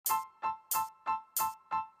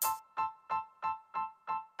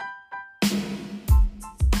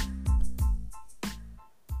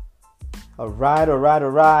All right.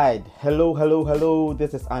 Hello.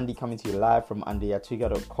 This is Andy coming to you live from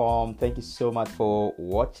andyatuga.com. Thank you so much for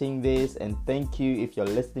watching this, and thank you if you're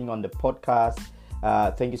listening on the podcast.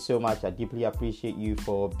 Thank you so much. I deeply appreciate you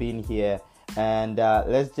for being here. And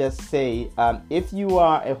let's just say, if you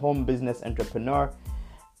are a home business entrepreneur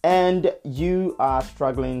and you are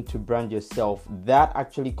struggling to brand yourself, that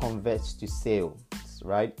actually converts to sales,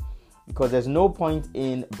 right? Because there's no point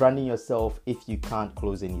in branding yourself if you can't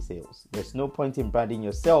close any sales. There's no point in branding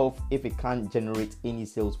yourself if it can't generate any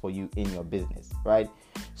sales for you in your business, right?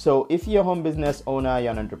 So if you're a home business owner,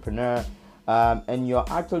 you're an entrepreneur, and you're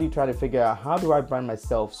actually trying to figure out, how do I brand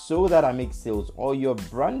myself so that I make sales? Or you're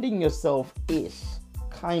branding yourself-ish,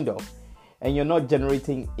 kind of, and you're not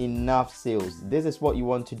generating enough sales. This is what you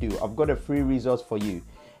want to do. I've got a free resource for you.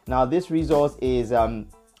 Now, this resource is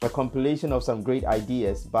a compilation of some great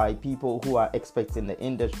ideas by people who are experts in the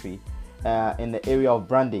industry, in the area of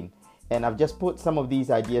branding. And I've just put some of these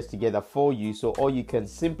ideas together for you. So all you can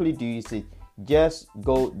simply do is just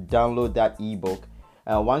go download that ebook.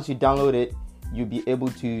 Once you download it, you'll be able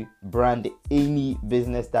to brand any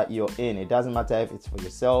business that you're in. It doesn't matter if it's for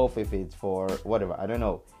yourself, if it's for whatever, I don't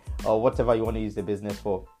know, or whatever you want to use the business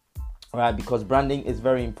for, right? Because branding is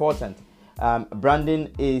very important. Branding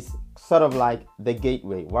is sort of like the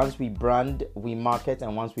gateway. Once we brand, we market,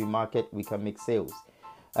 and once we market, we can make sales.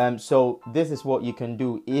 So this is what you can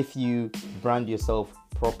do if you brand yourself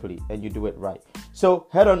properly and you do it right. So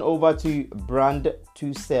head on over to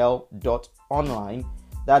brand2sell.online.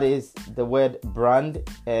 That is the word brand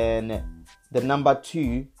and the number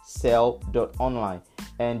 2 sell.online,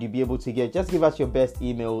 and you'll be able to give us your best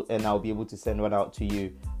email, and I'll be able to send one out to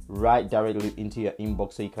you right directly into your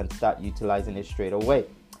inbox so you can start utilizing it straight away.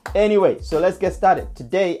 Anyway, so let's get started.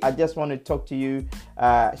 Today, I just want to talk to you,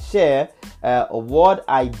 share what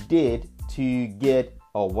I did to get,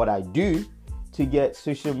 or what I do to get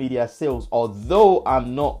social media sales, although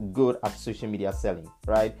I'm not good at social media selling,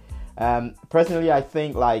 right? Personally, I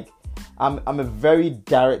think I'm a very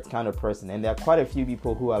direct kind of person, and there are quite a few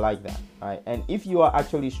people who are like that, right? And if you are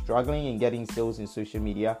actually struggling in getting sales in social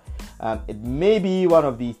media, it may be one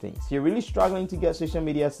of these things. You're really struggling to get social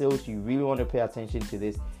media sales. You really want to pay attention to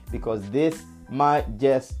this, because this might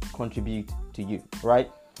just contribute to you, right?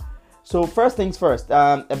 So first things first,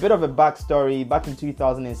 a bit of a backstory. Back in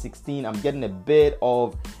 2016, I'm getting a bit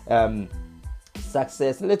of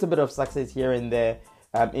success, a little bit of success here and there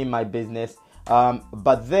in my business.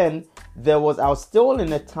 But then I was still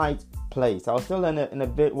in a tight place. I was still in a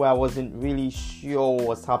bit where I wasn't really sure what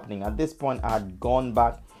was happening. At this point, I had gone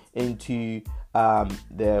back into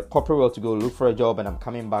the corporate world to go look for a job, and I'm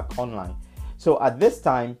coming back online. So at this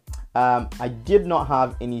time, I did not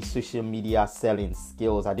have any social media selling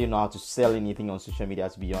skills. I didn't know how to sell anything on social media,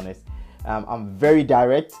 to be honest. I'm very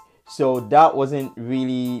direct, so that wasn't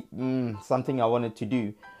really something I wanted to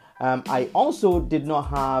do. I also did not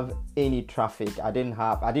have any traffic. I didn't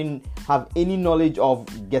have any knowledge of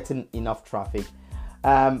getting enough traffic.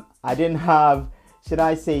 I didn't have, should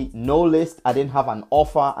I say, no list. I didn't have an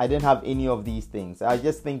offer. I didn't have any of these things. I was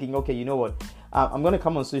just thinking, okay, you know what? I'm going to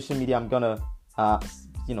come on social media. I'm going to,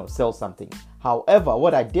 sell something. However,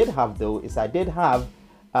 what I did have though is I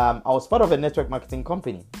was part of a network marketing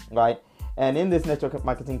company, right? And in this network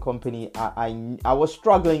marketing company, I was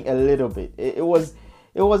struggling a little bit. It was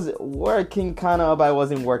working kind of, but it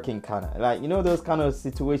wasn't working kind of. Like, those kind of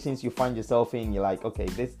situations you find yourself in, you're like, okay,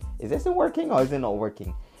 is this working or is it not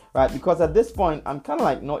working? Right? Because at this point, I'm kind of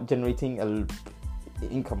like not generating a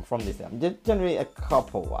income from this. I'm just generating a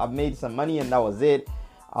couple. I've made some money and that was it.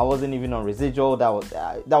 I wasn't even on residual. That was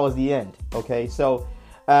the end. Okay. So,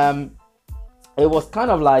 it was kind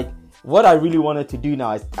of like, what I really wanted to do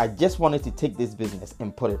now is I just wanted to take this business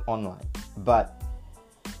and put it online. But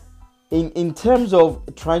in terms of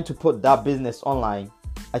trying to put that business online,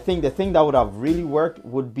 I think the thing that would have really worked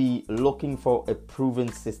would be looking for a proven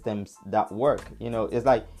systems that work. It's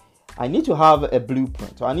like, I need to have a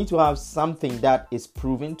blueprint, or I need to have something that is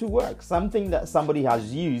proven to work, something that somebody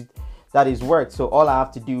has used that is worked. So all I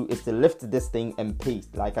have to do is to lift this thing and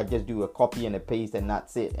paste. Like, I just do a copy and a paste, and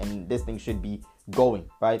that's it. And this thing should be going,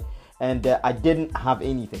 right? And I didn't have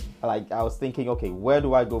anything. Like, I was thinking, okay, where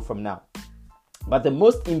do I go from now? But the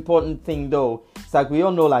most important thing though, it's like, we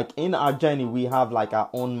all know, like, in our journey, we have like our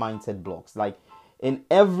own mindset blocks. Like, in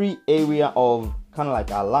every area of kind of like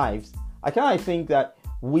our lives, I kind of think that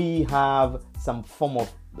we have some form of,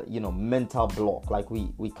 mental block. Like, we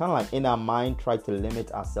kind of like in our mind try to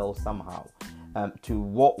limit ourselves somehow to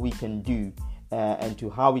what we can do and to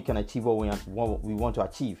how we can achieve what we want to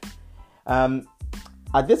achieve.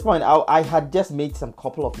 at this point, I had just made some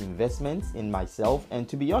couple of investments in myself, and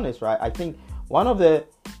to be honest, right, I think one of the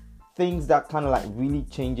things that kind of like really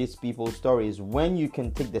changes people's stories when you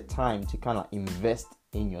can take the time to kind of invest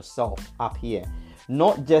in yourself up here,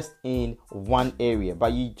 not just in one area,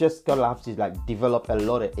 but you just gotta have to like develop a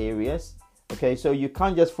lot of areas. Okay, so you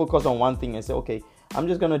can't just focus on one thing and say, okay, I'm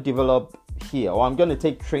just gonna develop here, or I'm gonna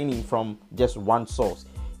take training from just one source.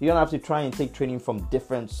 You're gonna have to try and take training from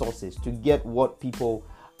different sources to get what people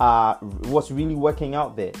what's really working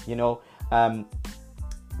out there,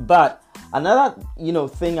 but another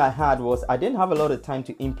thing I had was I didn't have a lot of time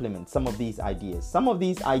to implement some of these ideas. Some of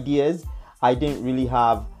these ideas I didn't really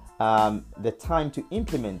have the time to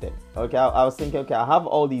implement them. Okay, I was thinking, okay, I have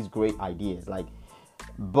all these great ideas,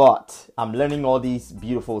 but I'm learning all these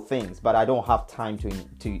beautiful things, but I don't have time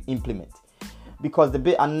to implement. Because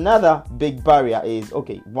another big barrier is,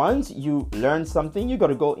 okay, once you learn something, you got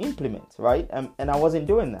to go implement, right? And I wasn't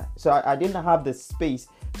doing that. So I didn't have the space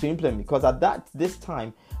to implement, because at this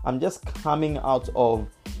time, I'm just coming out of,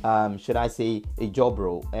 should I say, a job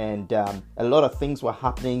role. And a lot of things were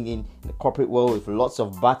happening in the corporate world with lots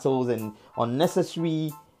of battles and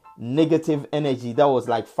unnecessary negative energy that was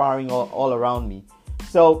like firing all around me.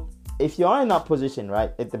 So if you are in that position,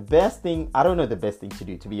 right, the best thing, I don't know the best thing to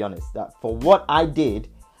do, to be honest. That for what I did,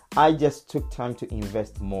 I just took time to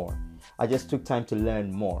invest more. I just took time to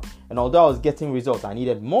learn more. And although I was getting results, I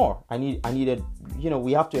needed more. I needed,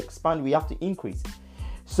 we have to expand, we have to increase.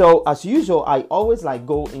 So as usual, I always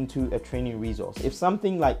go into a training resource. If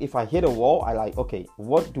something if I hit a wall, I okay,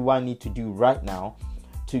 what do I need to do right now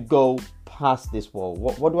to go past this wall?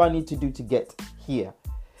 What do I need to do to get here?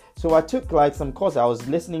 So I took some courses. I was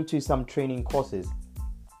listening to some training courses,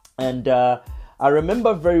 and I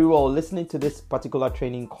remember very well listening to this particular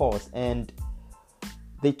training course, and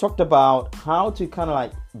they talked about how to kind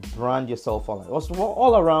of brand yourself online. It was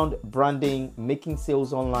all around branding, making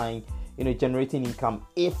sales online, generating income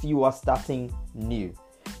if you are starting new.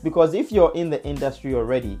 Because if you're in the industry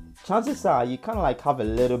already, chances are you kind of have a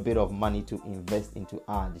little bit of money to invest into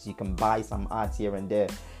ads. You can buy some ads here and there.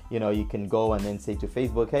 You can go and then say to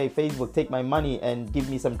Facebook, hey, Facebook, take my money and give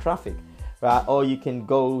me some traffic, right? Or you can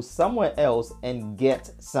go somewhere else and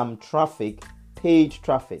get some traffic, paid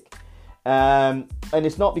traffic. And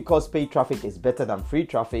it's not because paid traffic is better than free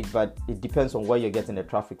traffic, but it depends on where you're getting the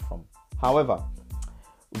traffic from. However,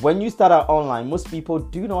 when you start out online, most people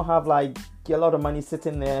do not have a lot of money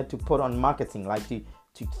sitting there to put on marketing,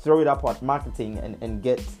 to throw it up at marketing and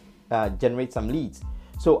get generate some leads.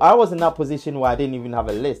 So I was in that position where I didn't even have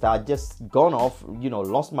a list. I had just gone off,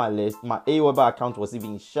 lost my list. My Aweber account was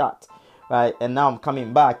even shut, right? And now I'm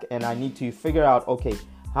coming back and I need to figure out, okay,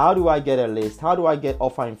 how do I get a list? How do I get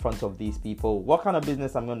offer in front of these people? What kind of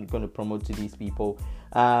business I'm going to promote to these people?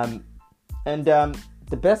 The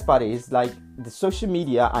best part is the social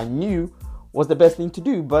media I knew was the best thing to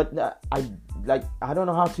do, but I don't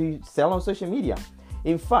know how to sell on social media.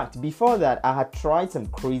 In fact, before that, I had tried some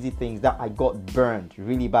crazy things that I got burned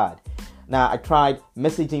really bad. Now, I tried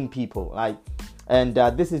messaging people, and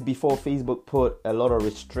this is before Facebook put a lot of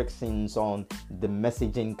restrictions on the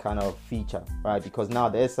messaging kind of feature, right? Because now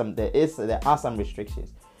there are some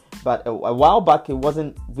restrictions. But a while back,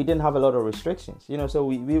 we didn't have a lot of restrictions, so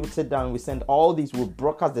we would sit down, we send all these, we'll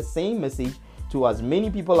broadcast the same message to as many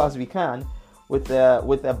people as we can with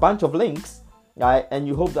a bunch of links. Right? And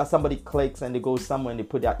you hope that somebody clicks and they go somewhere and they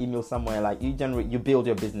put their email somewhere. You build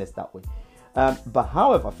your business that way. But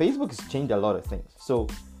however, Facebook has changed a lot of things. So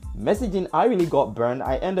messaging, I really got burned.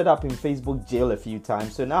 I ended up in Facebook jail a few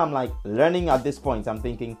times. So now I'm learning at this point. I'm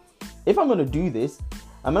thinking, if I'm going to do this,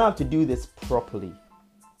 I'm going to have to do this properly.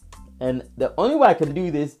 And the only way I can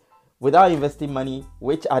do this without investing money,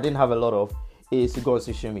 which I didn't have a lot of, is to go on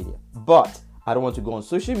social media. But I don't want to go on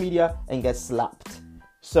social media and get slapped.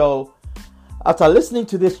 So after listening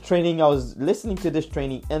to this training,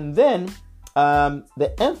 and then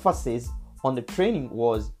the emphasis on the training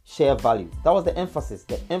was share value. That was the emphasis.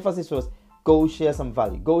 The emphasis was go share some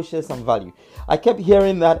value. Go share some value. I kept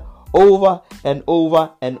hearing that over and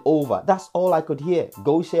over and over. That's all I could hear.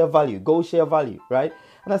 Go share value. Go share value, right?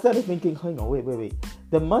 And I started thinking, hang on, wait.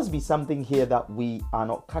 There must be something here that we are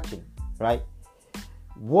not catching, right?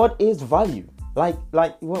 What is value?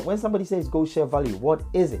 When somebody says go share value, what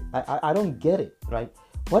is it? I don't get it, right?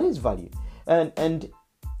 What is value? And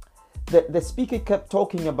the speaker kept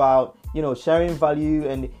talking about, sharing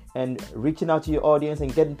value and reaching out to your audience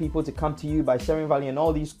and getting people to come to you by sharing value and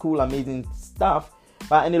all these cool, amazing stuff.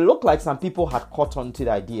 And it looked like some people had caught on to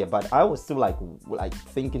the idea, but I was still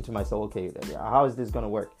thinking to myself, okay, how is this going to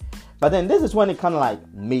work? But then this is when it kind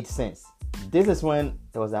of made sense. This is when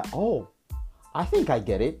it was oh, I think I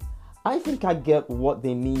get it. I think I get what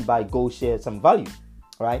they mean by go share some value,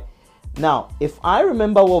 right? Now, if I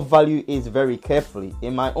remember what value is very carefully,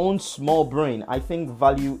 in my own small brain, I think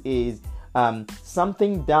value is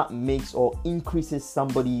something that makes or increases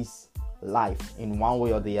somebody's life in one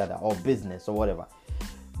way or the other, or business or whatever.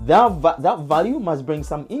 That value must bring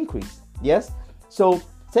some increase. Yes. So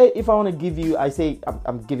say if I want to give you, I say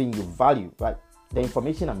I'm giving you value, right? The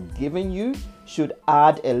information I'm giving you should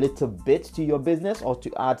add a little bit to your business or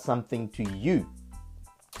to add something to you,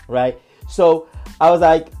 right? So I was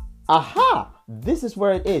like, aha, this is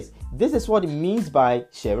where it is. This is what it means by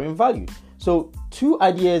sharing value. So 2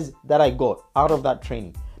 ideas that I got out of that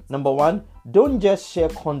training. Number 1, don't just share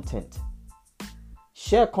content.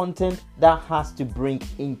 Share content that has to bring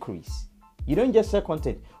increase. You don't just share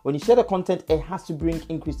content. When you share the content, it has to bring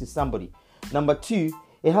increase to somebody. Number 2,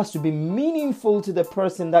 it has to be meaningful to the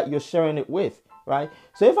person that you're sharing it with, right?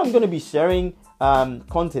 So if I'm going to be sharing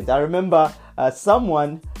content, I remember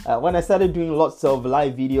someone, when I started doing lots of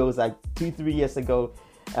live videos like 2-3 years ago,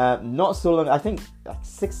 not so long, I think like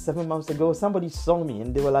 6-7 months ago, somebody saw me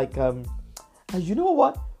and they were like, you know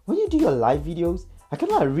what? When you do your live videos,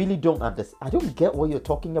 I really don't understand. I don't get what you're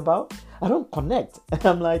talking about. I don't connect. And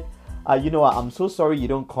I'm like, you know what? I'm so sorry you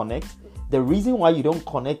don't connect. The reason why you don't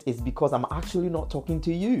connect is because I'm actually not talking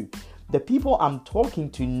to you. The people I'm talking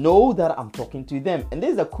to know that I'm talking to them. And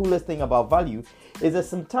this is the coolest thing about value, is that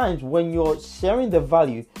sometimes when you're sharing the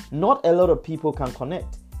value, not a lot of people can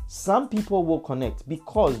connect. Some people will connect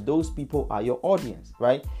because those people are your audience,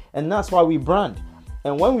 right? And that's why we brand.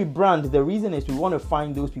 And when we brand, the reason is we want to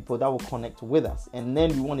find those people that will connect with us. And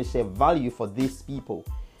then we want to share value for these people.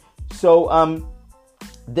 So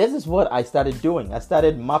this is what I started doing. I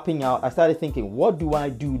started mapping out. I started thinking, what do I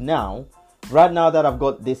do now? Right now that I've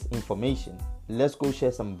got this information, let's go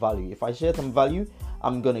share some value. If I share some value,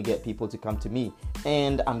 I'm going to get people to come to me.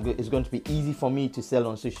 And it's going to be easy for me to sell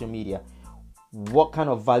on social media. What kind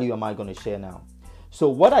of value am I going to share now? So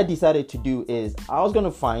what I decided to do is I was going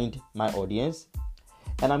to find my audience.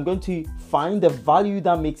 And I'm going to find the value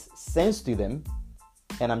that makes sense to them.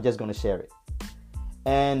 And I'm just going to share it.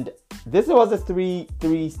 And this was a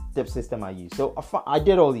three-step system I used. So I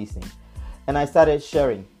did all these things. And I started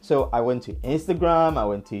sharing. So I went to Instagram, I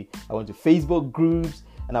went to Facebook groups,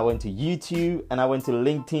 and I went to YouTube, and I went to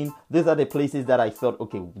LinkedIn. These are the places that I thought,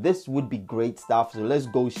 okay, this would be great stuff. So let's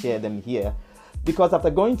go share them here. Because after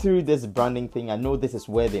going through this branding thing, I know this is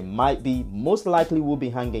where they might be, most likely will be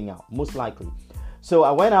hanging out, most likely. So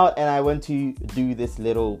I went out and I went to do this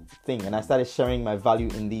little thing and I started sharing my value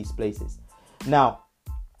in these places. Now,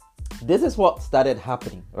 this is what started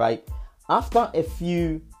happening, right? After a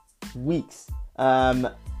few weeks,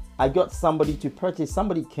 I got somebody to purchase.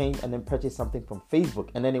 Somebody came and then purchased something from Facebook,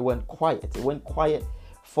 and then it went quiet. It went quiet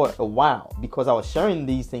for a while because I was sharing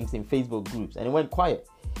these things in Facebook groups, and it went quiet.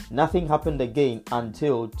 Nothing happened again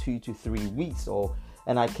until 2 to 3 weeks,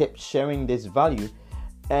 and I kept sharing this value,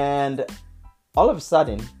 and all of a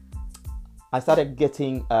sudden, I started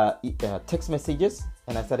getting text messages,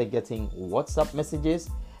 and I started getting WhatsApp messages,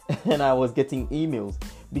 and I was getting emails,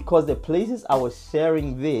 because the places I was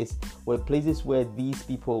sharing this were places where these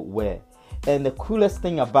people were. And the coolest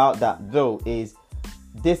thing about that, though, is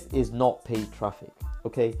this is not paid traffic,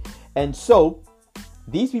 okay? And so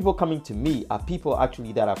these people coming to me are people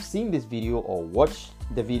actually that have seen this video or watched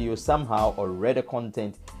the video somehow or read the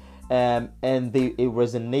content, and it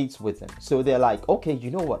resonates with them. So they're like, okay, you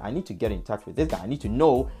know what? I need to get in touch with this guy. I need to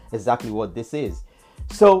know exactly what this is.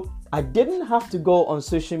 So I didn't have to go on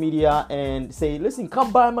social media and say, listen,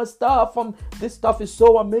 come buy my stuff. This stuff is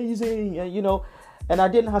so amazing. And, and I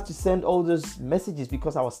didn't have to send all those messages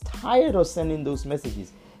because I was tired of sending those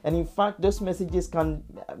messages. And in fact, those messages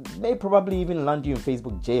may probably even land you in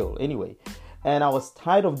Facebook jail anyway. And I was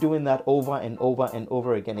tired of doing that over and over and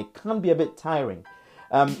over again. It can be a bit tiring.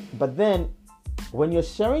 But then when you're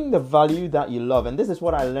sharing the value that you love, and this is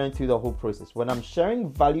what I learned through the whole process, when I'm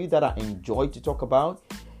sharing value that I enjoy to talk about,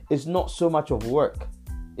 it's not so much of work.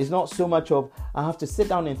 It's not so much of I have to sit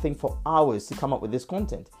down and think for hours to come up with this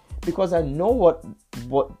content, because I know what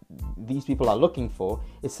these people are looking for.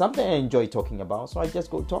 It's something I enjoy talking about, so I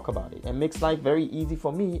just go talk about it. It makes life very easy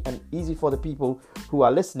for me and easy for the people who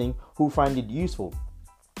are listening, who find it useful.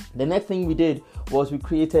 The next thing we did was we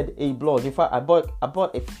created a blog. In fact, I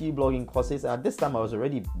bought a few blogging courses. At this time,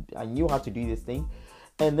 I knew how to do this thing.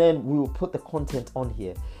 And then we will put the content on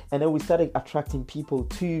here. And then we started attracting people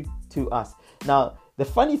to us. Now, the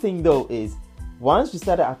funny thing though is, once we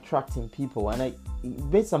started attracting people and I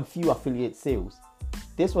made some few affiliate sales,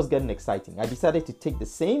 this was getting exciting. I decided to take the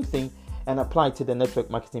same thing and apply it to the network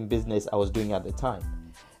marketing business I was doing at the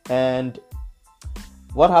time. And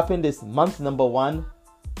what happened is month number one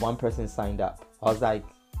person signed up. I was like,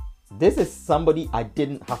 this is somebody I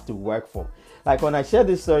didn't have to work for. Like when I share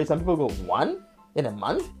this story, some people go, one in a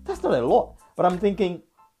month? That's not a lot. But I'm thinking,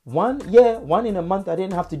 one in a month I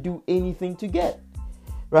didn't have to do anything to get.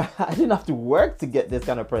 Right? I didn't have to work to get this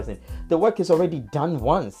kind of person. The work is already done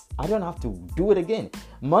once. I don't have to do it again.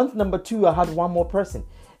 Month number two, I had one more person.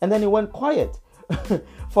 And then it went quiet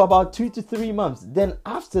for about 2 to 3 months. Then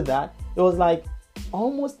after that, it was like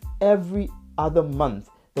almost every other month,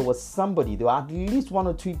 there was somebody, there were at least 1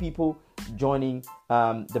 or 2 people joining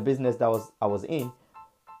the business that I was in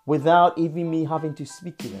without even me having to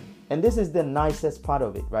speak to them. And this is the nicest part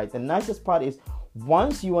of it, right? The nicest part is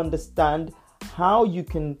once you understand how you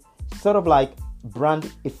can sort of like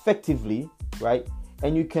brand effectively, right?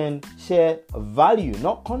 And you can share value,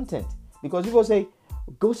 not content. Because people say,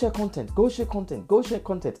 go share content, go share content, go share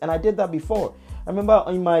content. And I did that before. I remember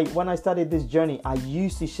when I started this journey, I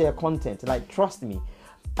used to share content. Like, trust me,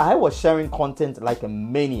 I was sharing content like a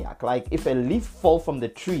maniac. Like, if a leaf fall from the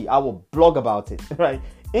tree, I will blog about it, right?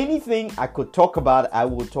 Anything I could talk about, I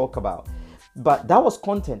will talk about. But that was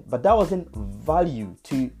content, but that wasn't value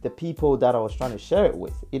to the people that I was trying to share it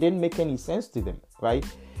with. It didn't make any sense to them, right?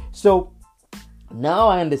 So now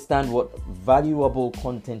I understand what valuable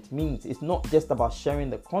content means. It's not just about sharing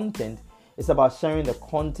the content. It's about sharing the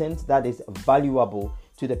content that is valuable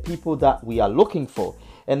to the people that we are looking for.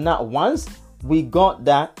 And now once we got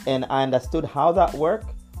that and I understood how that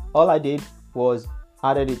worked, all I did was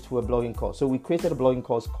added it to a blogging course. So we created a blogging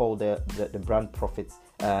course called the Brand Profits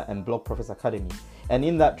and Blog Profits Academy. And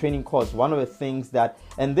in that training course, one of the things that,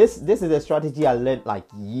 and this is a strategy I learned like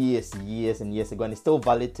years and years ago, and it's still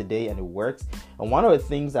valid today and it works. And one of the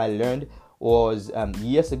things I learned was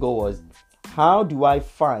years ago was, how do I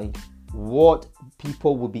find what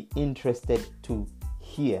people will be interested to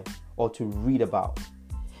hear or to read about?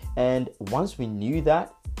 And once we knew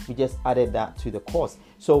that, we just added that to the course.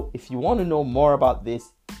 So if you want to know more about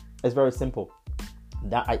this, it's very simple.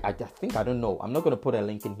 That I think, I don't know, I'm not going to put a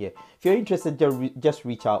link in here. If you're interested, just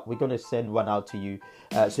reach out. We're going to send one out to you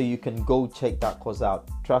so you can go check that course out.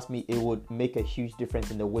 Trust me, it would make a huge difference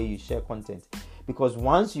in the way you share content. Because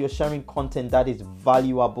once you're sharing content that is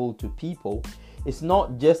valuable to people, it's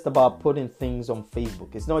not just about putting things on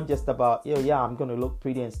Facebook. It's not just about, I'm going to look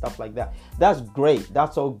pretty and stuff like that. That's great.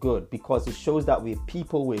 That's all good because it shows that we're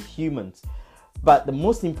people, we're humans. But the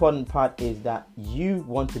most important part is that you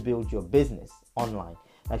want to build your business online.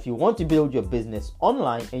 Now, if you want to build your business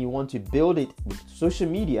online and you want to build it with social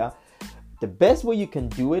media, the best way you can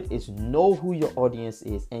do it is know who your audience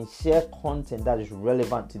is and share content that is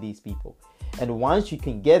relevant to these people. And once you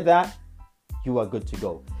can get that, you are good to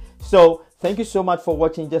go. So thank you so much for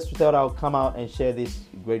watching. Just thought I'll come out and share this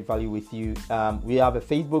great value with you. We have a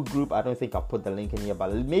Facebook group. I don't think I'll put the link in here,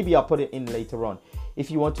 but maybe I'll put it in later on. If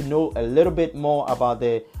you want to know a little bit more about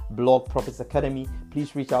the Blog Profits Academy,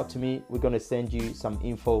 please reach out to me. We're going to send you some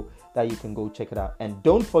info that you can go check it out. And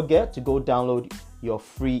don't forget to go download your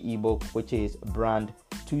free ebook, which is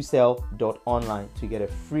brand2sell.online, to get a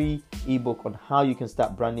free ebook on how you can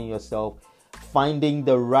start branding yourself, finding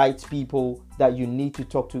the right people that you need to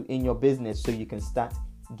talk to in your business so you can start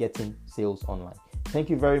getting sales online. Thank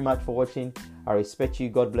you very much for watching. I respect you.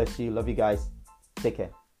 God bless you. Love you guys. Take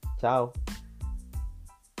care. Ciao.